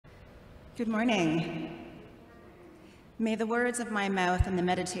Good morning. May the words of my mouth and the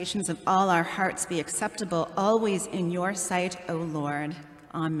meditations of all our hearts be acceptable always in your sight, O Lord.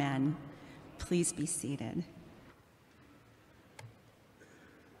 Amen. Please be seated.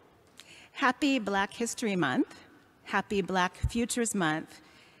 Happy Black History Month, happy Black Futures Month,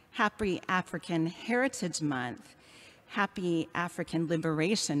 happy African Heritage Month, happy African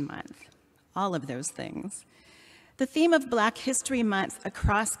Liberation Month, all of those things. The theme of Black History Month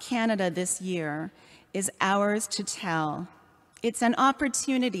across Canada this year is Ours to Tell. It's an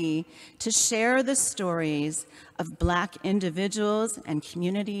opportunity to share the stories of Black individuals and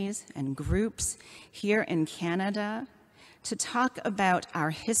communities and groups here in Canada, to talk about our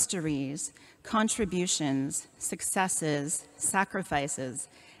histories, contributions, successes, sacrifices,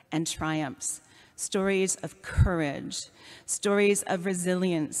 and triumphs. Stories of courage, stories of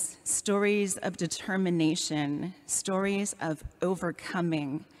resilience, stories of determination, stories of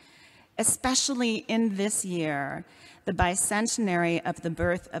overcoming, especially in this year, the bicentenary of the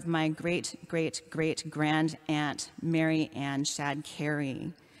birth of my great-great-great-grand-aunt, Mary Ann Shadd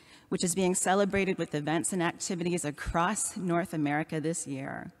Carey, which is being celebrated with events and activities across North America this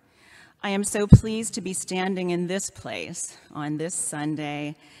year. I am so pleased to be standing in this place on this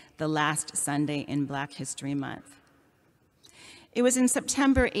Sunday, the last Sunday in Black History Month. It was in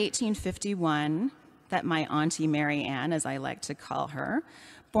September 1851 that my Auntie Mary Ann, as I like to call her,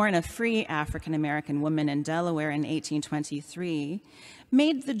 born a free African-American woman in Delaware in 1823,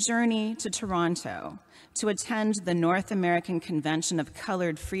 made the journey to Toronto to attend the North American Convention of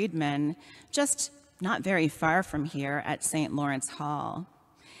Colored Freedmen, just not very far from here at St. Lawrence Hall.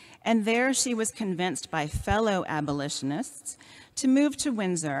 And there she was convinced by fellow abolitionists to move to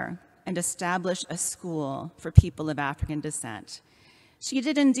Windsor and establish a school for people of African descent. She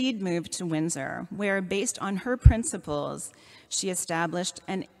did indeed move to Windsor, where, based on her principles, she established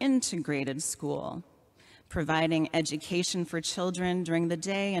an integrated school, providing education for children during the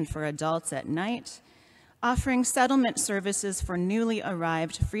day and for adults at night, offering settlement services for newly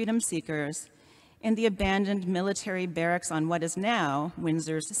arrived freedom seekers in the abandoned military barracks on what is now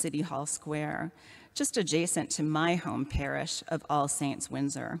Windsor's City Hall Square, just adjacent to my home parish of All Saints,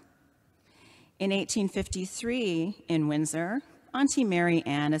 Windsor. In 1853, in Windsor, Auntie Mary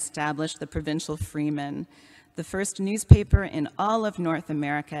Ann established the Provincial Freeman, the first newspaper in all of North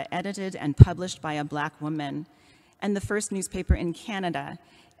America edited and published by a Black woman, and the first newspaper in Canada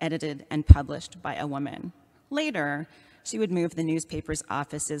edited and published by a woman. Later, she would move the newspaper's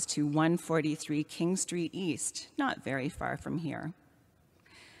offices to 143 King Street East, not very far from here.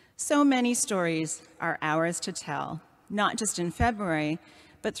 So many stories are ours to tell, not just in February,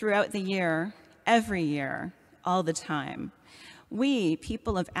 but throughout the year, every year, all the time. We,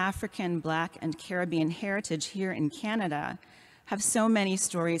 people of African, Black, and Caribbean heritage here in Canada, have so many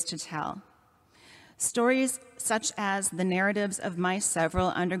stories to tell. Stories such as the narratives of my several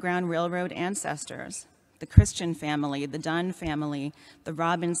Underground Railroad ancestors, the Christian family, the Dunn family, the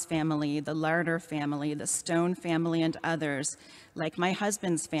Robbins family, the Larder family, the Stone family, and others, like my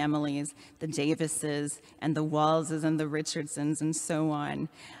husband's families, the Davises, and the Wallses, and the Richardsons, and so on.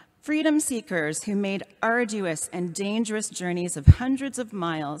 Freedom seekers who made arduous and dangerous journeys of hundreds of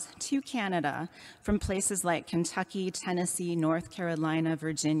miles to Canada from places like Kentucky, Tennessee, North Carolina,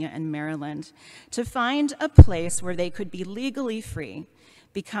 Virginia, and Maryland to find a place where they could be legally free,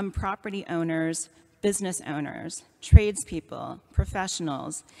 become property owners, business owners, tradespeople,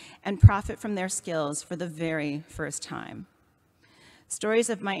 professionals, and profit from their skills for the very first time. Stories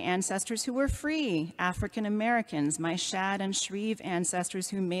of my ancestors who were free, African Americans, my Shad and Shreve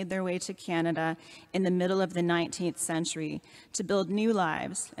ancestors who made their way to Canada in the middle of the 19th century to build new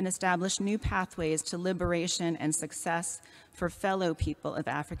lives and establish new pathways to liberation and success for fellow people of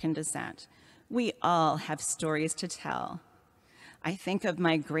African descent. We all have stories to tell. I think of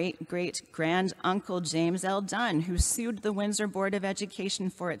my great-great-grand-uncle James L. Dunn, who sued the Windsor Board of Education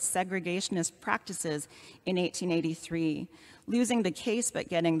for its segregationist practices in 1883, losing the case but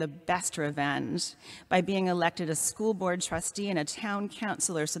getting the best revenge by being elected a school board trustee and a town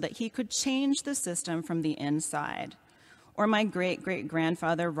councilor so that he could change the system from the inside. Or my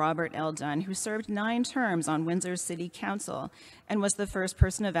great-great-grandfather Robert L. Dunn, who served 9 terms on Windsor's City Council and was the first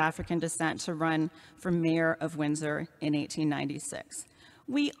person of African descent to run for mayor of Windsor in 1896.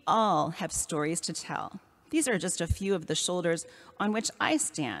 We all have stories to tell. These are just a few of the shoulders on which I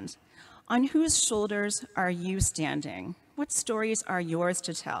stand. On whose shoulders are you standing? What stories are yours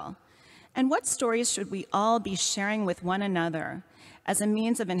to tell? And what stories should we all be sharing with one another as a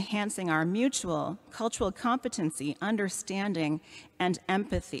means of enhancing our mutual cultural competency, understanding, and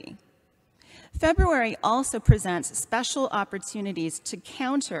empathy? February also presents special opportunities to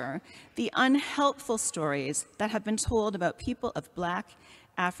counter the unhelpful stories that have been told about people of Black,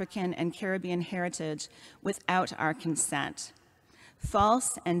 African, and Caribbean heritage without our consent.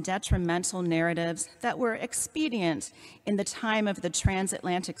 False and detrimental narratives that were expedient in the time of the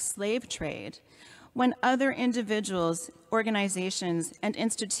transatlantic slave trade, when other individuals, organizations, and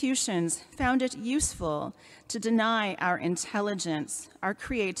institutions found it useful to deny our intelligence, our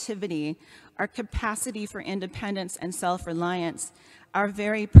creativity, our capacity for independence and self-reliance, our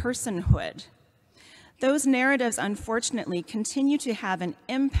very personhood. Those narratives, unfortunately, continue to have an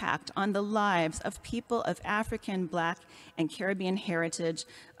impact on the lives of people of African, Black, and Caribbean heritage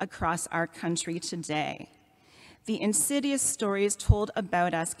across our country today. The insidious stories told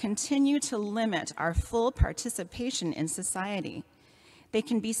about us continue to limit our full participation in society. They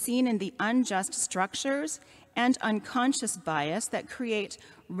can be seen in the unjust structures and unconscious bias that create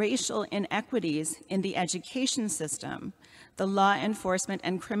racial inequities in the education system, the law enforcement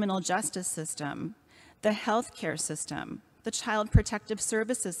and criminal justice system, the healthcare system, the child protective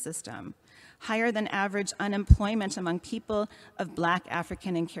services system, higher than average unemployment among people of Black,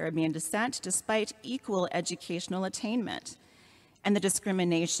 African, and Caribbean descent despite equal educational attainment, and the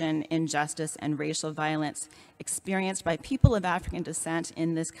discrimination, injustice, and racial violence experienced by people of African descent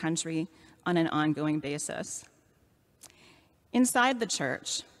in this country on an ongoing basis. Inside the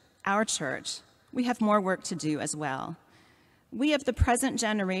church, our church, we have more work to do as well. We of the present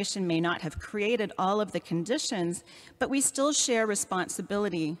generation may not have created all of the conditions, but we still share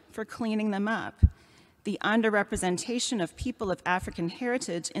responsibility for cleaning them up. The underrepresentation of people of African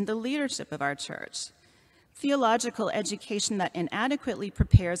heritage in the leadership of our church. Theological education that inadequately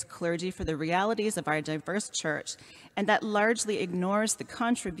prepares clergy for the realities of our diverse church and that largely ignores the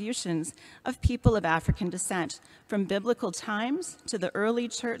contributions of people of African descent from biblical times to the early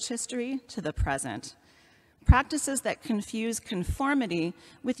church history to the present. Practices that confuse conformity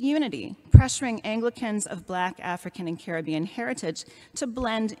with unity, pressuring Anglicans of Black, African, and Caribbean heritage to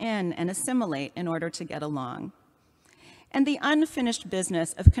blend in and assimilate in order to get along. And the unfinished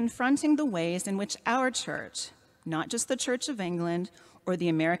business of confronting the ways in which our church, not just the Church of England or the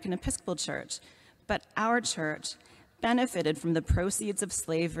American Episcopal Church, but our church benefited from the proceeds of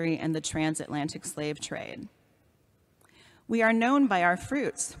slavery and the transatlantic slave trade. We are known by our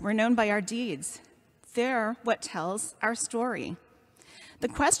fruits. We're known by our deeds. They're what tells our story. The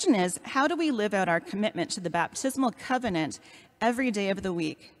question is, how do we live out our commitment to the baptismal covenant every day of the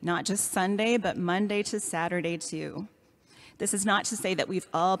week, not just Sunday, but Monday to Saturday too? This is not to say that we've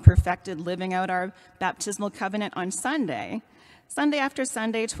all perfected living out our baptismal covenant on Sunday. Sunday after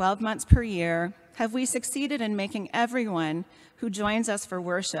Sunday, 12 months per year, have we succeeded in making everyone who joins us for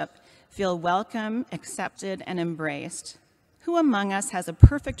worship feel welcome, accepted, and embraced? Who among us has a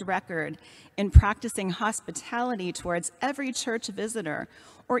perfect record in practicing hospitality towards every church visitor,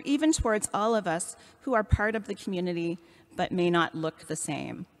 or even towards all of us who are part of the community but may not look the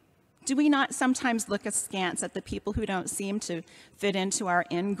same? Do we not sometimes look askance at the people who don't seem to fit into our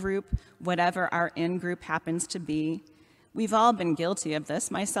in-group, whatever our in-group happens to be? We've all been guilty of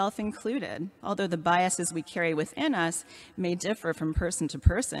this, myself included, although the biases we carry within us may differ from person to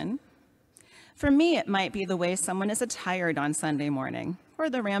person. For me, it might be the way someone is attired on Sunday morning, or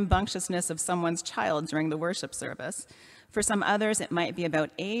the rambunctiousness of someone's child during the worship service. For some others, it might be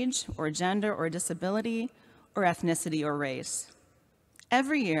about age, or gender, or disability, or ethnicity, or race.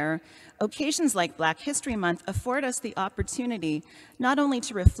 Every year, occasions like Black History Month afford us the opportunity not only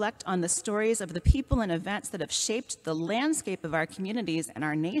to reflect on the stories of the people and events that have shaped the landscape of our communities and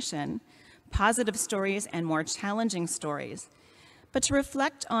our nation, positive stories and more challenging stories, but to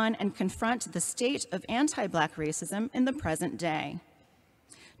reflect on and confront the state of anti-Black racism in the present day.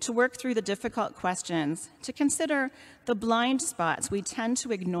 To work through the difficult questions, to consider the blind spots we tend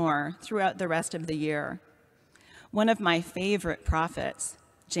to ignore throughout the rest of the year. One of my favorite prophets,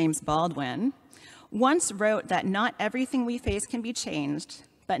 James Baldwin, once wrote that not everything we face can be changed,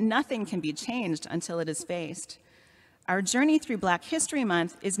 but nothing can be changed until it is faced. Our journey through Black History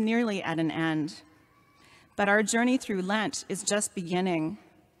Month is nearly at an end, but our journey through Lent is just beginning.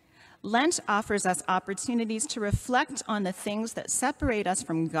 Lent offers us opportunities to reflect on the things that separate us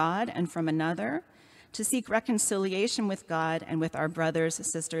from God and from another, to seek reconciliation with God and with our brothers,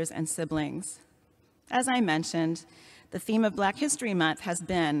 sisters, and siblings. As I mentioned, the theme of Black History Month has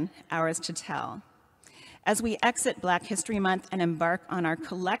been ours to tell. As we exit Black History Month and embark on our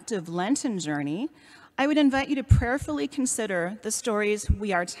collective Lenten journey, I would invite you to prayerfully consider the stories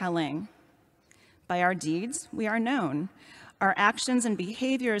we are telling. By our deeds, we are known. Our actions and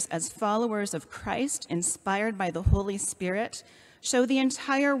behaviors as followers of Christ, inspired by the Holy Spirit, show the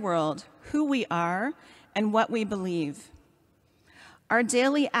entire world who we are and what we believe. Our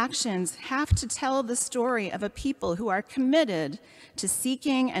daily actions have to tell the story of a people who are committed to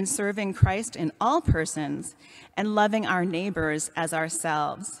seeking and serving Christ in all persons and loving our neighbors as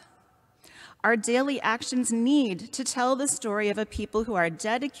ourselves. Our daily actions need to tell the story of a people who are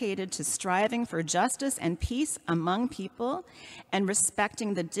dedicated to striving for justice and peace among people and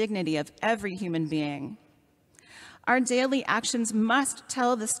respecting the dignity of every human being. Our daily actions must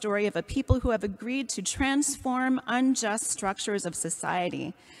tell the story of a people who have agreed to transform unjust structures of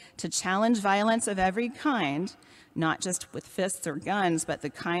society, to challenge violence of every kind, not just with fists or guns, but the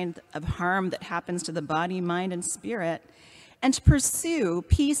kind of harm that happens to the body, mind, and spirit, and to pursue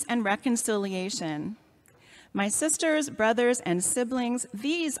peace and reconciliation. My sisters, brothers, and siblings,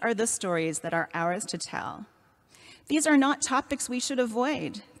 these are the stories that are ours to tell. These are not topics we should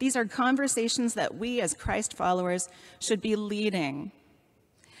avoid. These are conversations that we as Christ followers should be leading.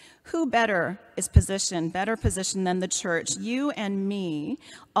 Who better positioned than the church, you and me,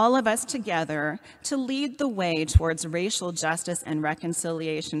 all of us together, to lead the way towards racial justice and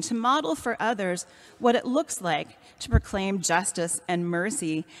reconciliation, to model for others what it looks like to proclaim justice and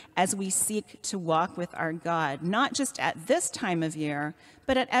mercy as we seek to walk with our God, not just at this time of year,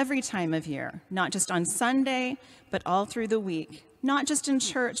 but at every time of year, not just on Sunday, but all through the week, not just in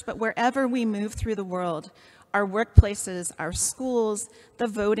church, but wherever we move through the world, our workplaces, our schools, the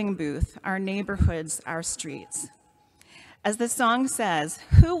voting booth, our neighborhoods, our streets. As the song says,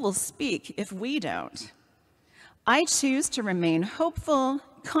 who will speak if we don't? I choose to remain hopeful,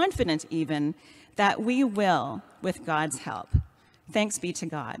 confident even, that we will with God's help. Thanks be to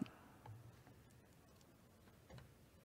God.